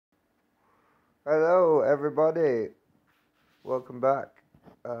Hello, everybody. Welcome back.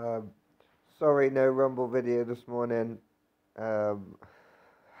 Sorry, no Rumble video this morning. Um,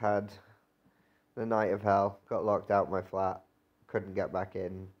 had the night of hell. Got locked out my flat. Couldn't get back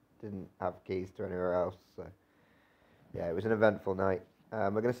in. Didn't have keys to anywhere else. So, yeah, it was an eventful night. We're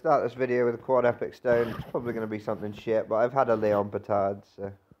going to start this video with a quad epic stone. It's probably going to be something shit, but I've had a Leon Petard,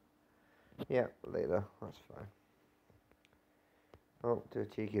 so yeah, later. That's fine. Oh, do a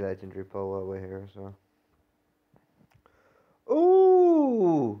cheeky legendary pull while we're here as well.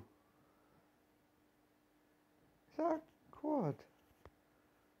 Ooh! Is that a quad?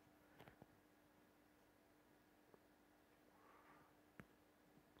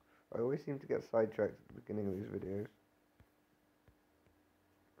 I always seem to get sidetracked at the beginning of these videos.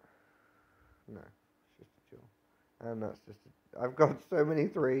 No, it's just a chill. And that's just I've got so many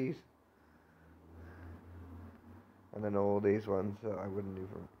threes. And then all these ones that I wouldn't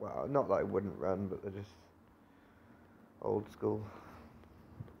even, well, not that I wouldn't run, but they're just old school.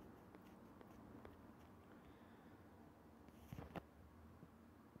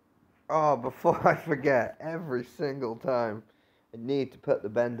 Oh, before I forget, every single time, I need to put the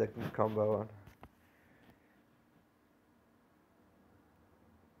bender combo on.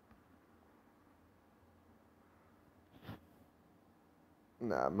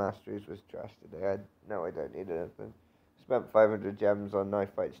 Nah, Masteries was trash today. No, I don't need anything. Spent 500 gems on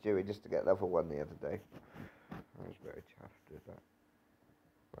Knife Fight Stewie just to get level 1 the other day. I was very chuffed with that.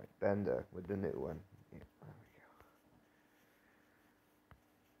 Right, Bender with the new one. Yeah, there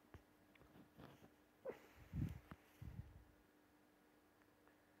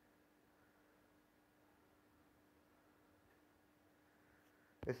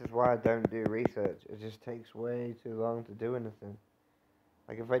we go. This is why I don't do research. It just takes way too long to do anything.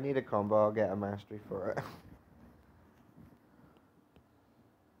 Like, if I need a combo, I'll get a mastery for it.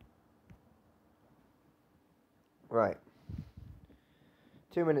 Right.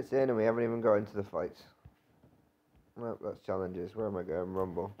 2 minutes in and we haven't even got into the fights. Well, that's challenges. Where am I going?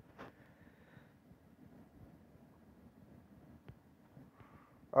 Rumble.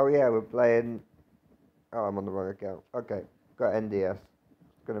 Oh yeah, we're playing... Oh, I'm on the wrong account. Okay, got NDS.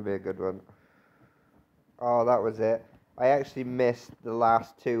 It's going to be a good one. Oh, that was it. I actually missed the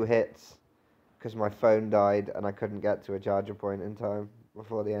last 2 hits because my phone died and I couldn't get to a charger point in time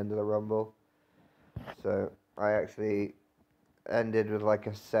before the end of the Rumble. So I actually ended with like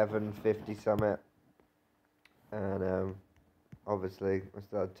a 750 summit, and obviously I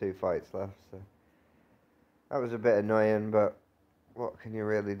still had 2 fights left, so that was a bit annoying, but what can you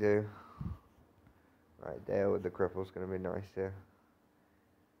really do? Right, Dale with the cripple's going to be nice here.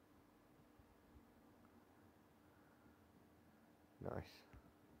 Nice.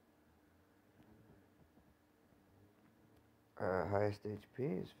 Highest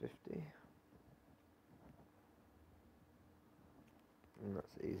HP is 50. And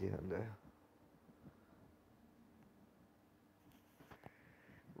that's easy hundo.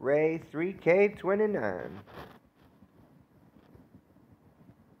 Ray 3K29.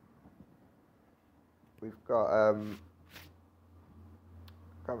 We've got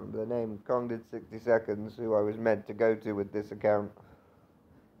can't remember the name, Kong did 60 seconds, who I was meant to go to with this account.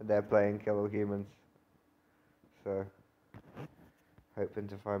 And they're playing Kill Humans. So hoping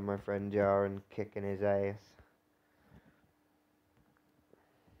to find my friend Jar and kicking his ass.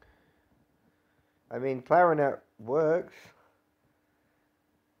 I mean, clarinet works.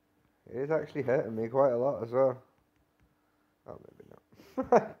 It is actually hurting me quite a lot as well. Oh, maybe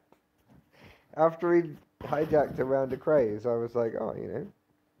not. After he hijacked a round of craze, I was like, oh, you know,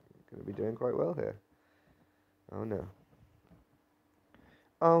 going to be doing quite well here. Oh no.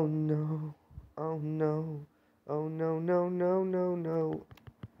 Oh no. Oh no. Oh no, no, no, no, no.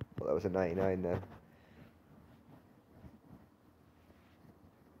 Well, that was a 99 there.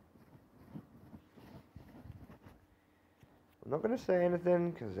 I'm not going to say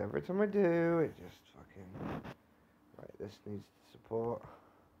anything, because every time I do, it just fucking... Right, this needs support.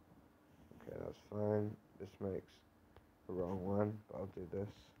 Okay, that's fine. This makes the wrong one, but I'll do this.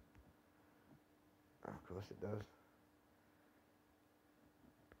 Oh, of course it does.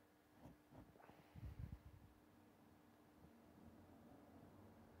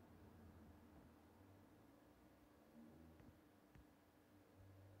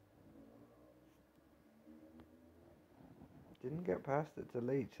 Didn't get past it to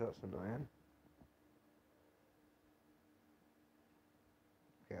leech, that's annoying.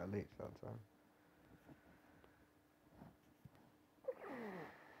 Okay, I leached that time.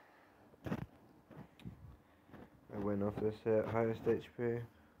 I win off this hit, highest HP.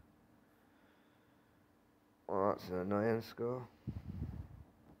 Well, that's an annoying score.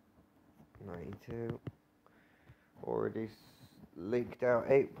 98. 22. Already leaked out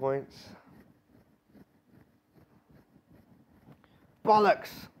 8 points. Bollocks!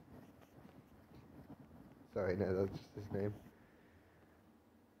 Sorry, no, that's just his name.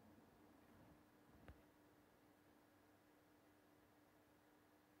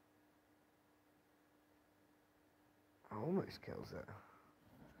 Almost kills it.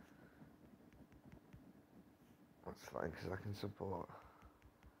 That's fine, because I can support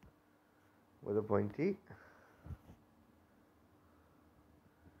with a pointy.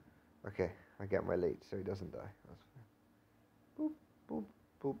 Okay, I get my leech so he doesn't die. That's fine. Boop, boop,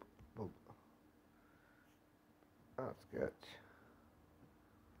 boop, boop. That's good.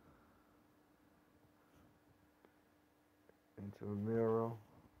 Into a mural.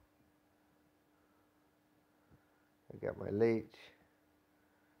 I get my leech.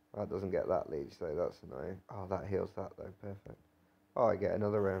 That doesn't get that leech though, that's annoying. Oh, that heals that though, perfect. Oh, I get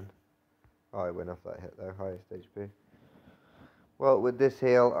another round. Oh, I win off that hit though, highest HP. Well, with this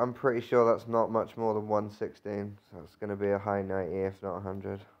heal, I'm pretty sure that's not much more than 116. So it's going to be a high 90 if not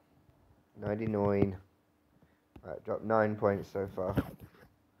 100. 99. Right, dropped 9 points so far.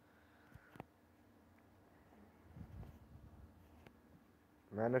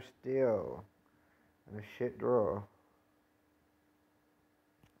 Man of Steel. And a shit draw.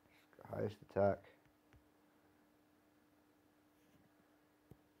 Highest attack.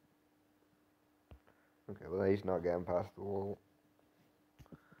 Okay, well he's not getting past the wall.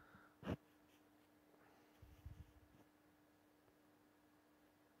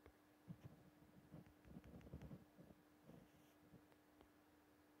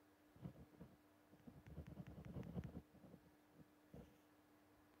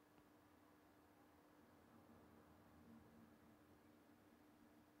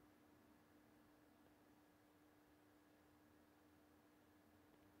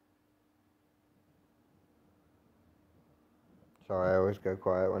 Sorry, I always go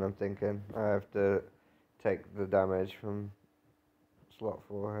quiet when I'm thinking. I have to take the damage from slot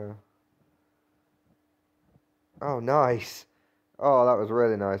 4 here. Oh, nice! Oh, that was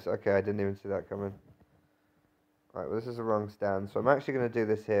really nice. Okay, I didn't even see that coming. Right, well, this is the wrong stand, so I'm actually going to do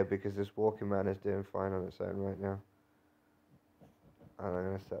this here because this walking man is doing fine on its own right now. And I'm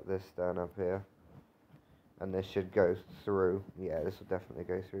going to set this stand up here. And this should go through. Yeah, this will definitely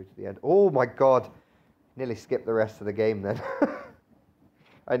go through to the end. Oh my god! Nearly skipped the rest of the game then.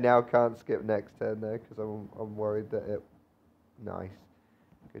 I now can't skip next turn though because I'm worried that it... Nice.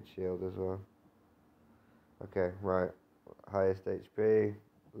 Good shield as well. Okay, right. Highest HP.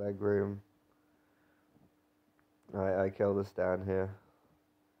 Leg room. I kill the stand here.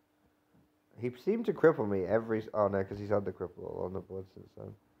 He seemed to cripple me every... Oh no, because he's had the cripple on the board since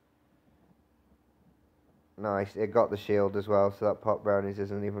then. Nice, it got the shield as well, so that pop brownies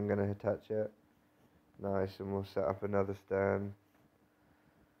isn't even going to touch it. Nice, and we'll set up another stand.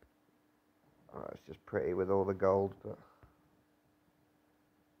 Oh, it's just pretty with all the gold, but...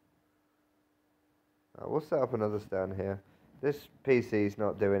 we'll set up another stand here. This PC's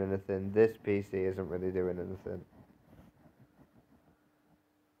not doing anything. This PC isn't really doing anything.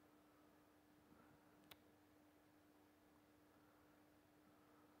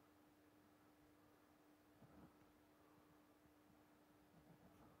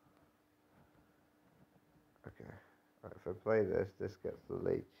 Okay. Right, if I play this, this gets the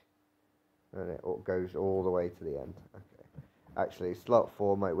leech. And it goes all the way to the end. Okay. Actually, slot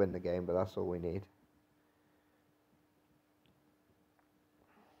 4 might win the game, but that's all we need.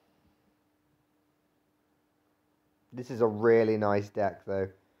 This is a really nice deck, though.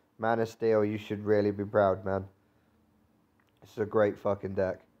 Man of Steel, you should really be proud, man. This is a great fucking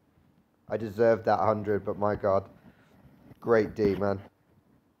deck. I deserved that 100, but my god. Great D, man.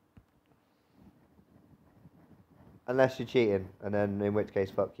 Unless you're cheating, and then in which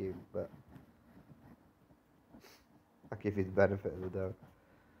case, fuck you, but... I'll give you the benefit of the doubt.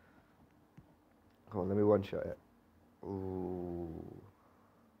 Come on, let me one-shot it. Ooh.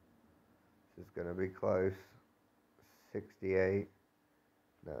 This is going to be close. 68.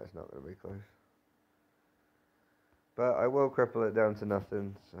 No, it's not going to be close. But I will cripple it down to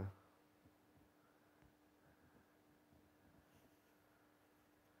nothing, so...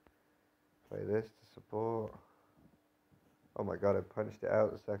 Play this to support. Oh my god, I punched it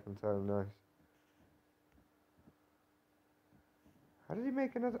out the second time, nice. How did he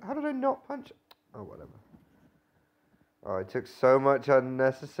make another... How did I not punch... Oh, whatever. Oh, I took so much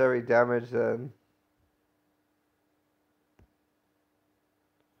unnecessary damage then.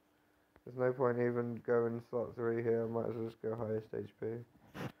 There's no point even going slot 3 here, I might as well just go highest HP.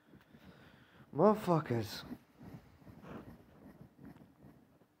 Motherfuckers.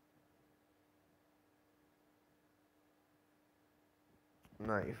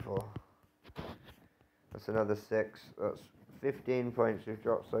 94. That's another 6. That's 15 points we've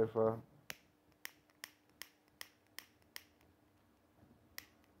dropped so far.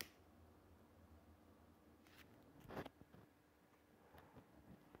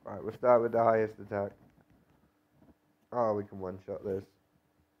 Right, we'll start with the highest attack. Oh, we can one-shot this.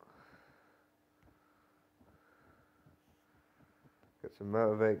 Get some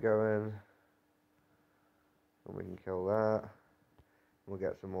motivate going. And we can kill that. We'll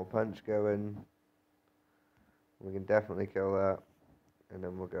get some more punch going. We can definitely kill that. And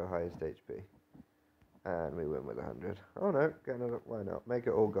then we'll go highest HP. And we win with 100. Oh no, get another, why not? Make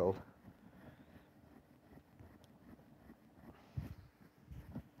it all gold.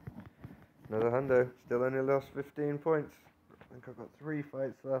 Another hundo. Still only lost 15 points. I think I've got 3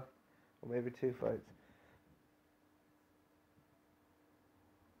 fights left. Or maybe 2 fights.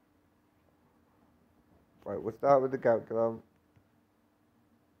 Right, we'll start with the calculum.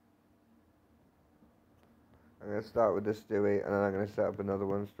 I'm going to start with the Stewie, and then I'm going to set up another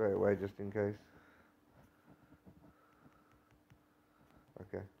one straight away just in case.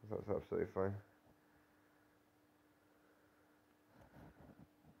 Okay, that's absolutely fine.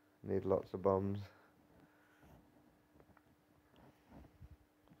 Need lots of bombs.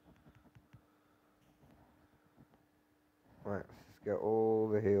 Right, let's just get all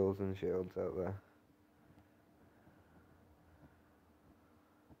the heals and shields out there.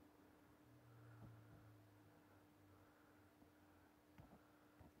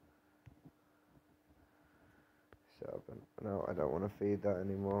 No, I don't want to feed that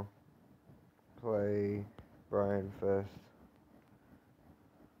anymore. Play Brian first.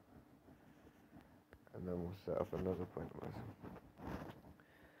 And then we'll set up another point of myself.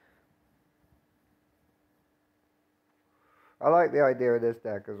 I like the idea of this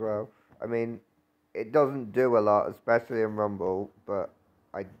deck as well. I mean, it doesn't do a lot, especially in Rumble, but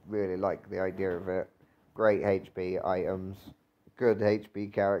I really like the idea of it. Great HP items, good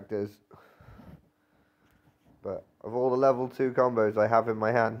HP characters. But of all the level 2 combos I have in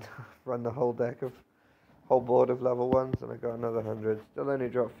my hand, run the whole board of level 1s, and I got another 100. Still only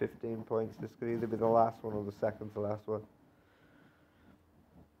dropped 15 points. This could either be the last one or the second to last one.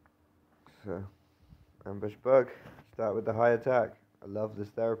 So, ambush bug. Start with the high attack. I love this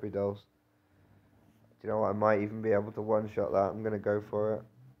therapy dolls. Do you know what? I might even be able to one-shot that. I'm going to go for it.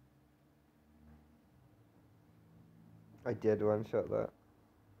 I did one-shot that.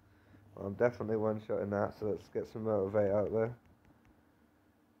 Well, I'm definitely one-shotting that, so let's get some motivate out there.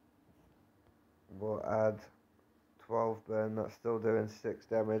 We'll add 12 burn. That's still doing 6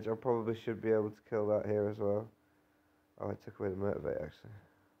 damage. I probably should be able to kill that here as well. Oh, I took away the motivate actually.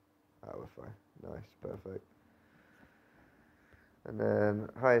 That was fine. Nice, perfect. And then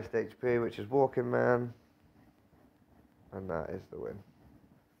highest HP, which is Walking Man. And that is the win.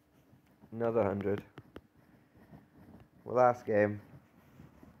 Another 100. Well, last game.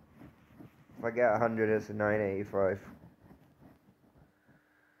 If I get 100, it's a 985.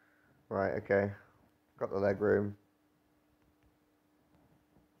 Right, okay. Got the leg room.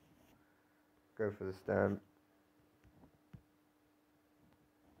 Go for the stand.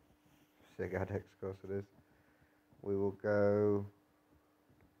 Sig Addicts, of course it is. We will go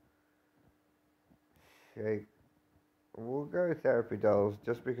shake. We'll go therapy dolls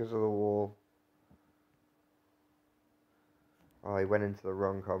just because of the wall. Oh, he went into the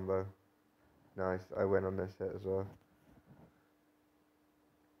wrong combo. Nice, I win on this hit as well.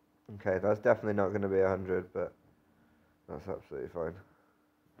 Okay, that's definitely not going to be 100, but that's absolutely fine.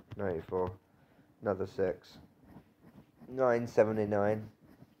 94. Another 6. 979.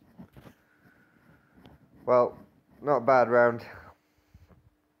 Well, not a bad round.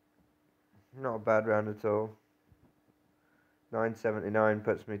 Not a bad round at all. 979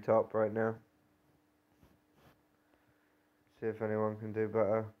 puts me top right now. See if anyone can do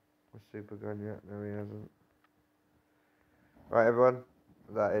better with Super Gun yet. No, he hasn't. Right, everyone.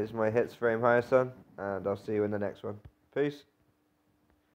 That is my hits frame higher son, and I'll see you in the next one. Peace.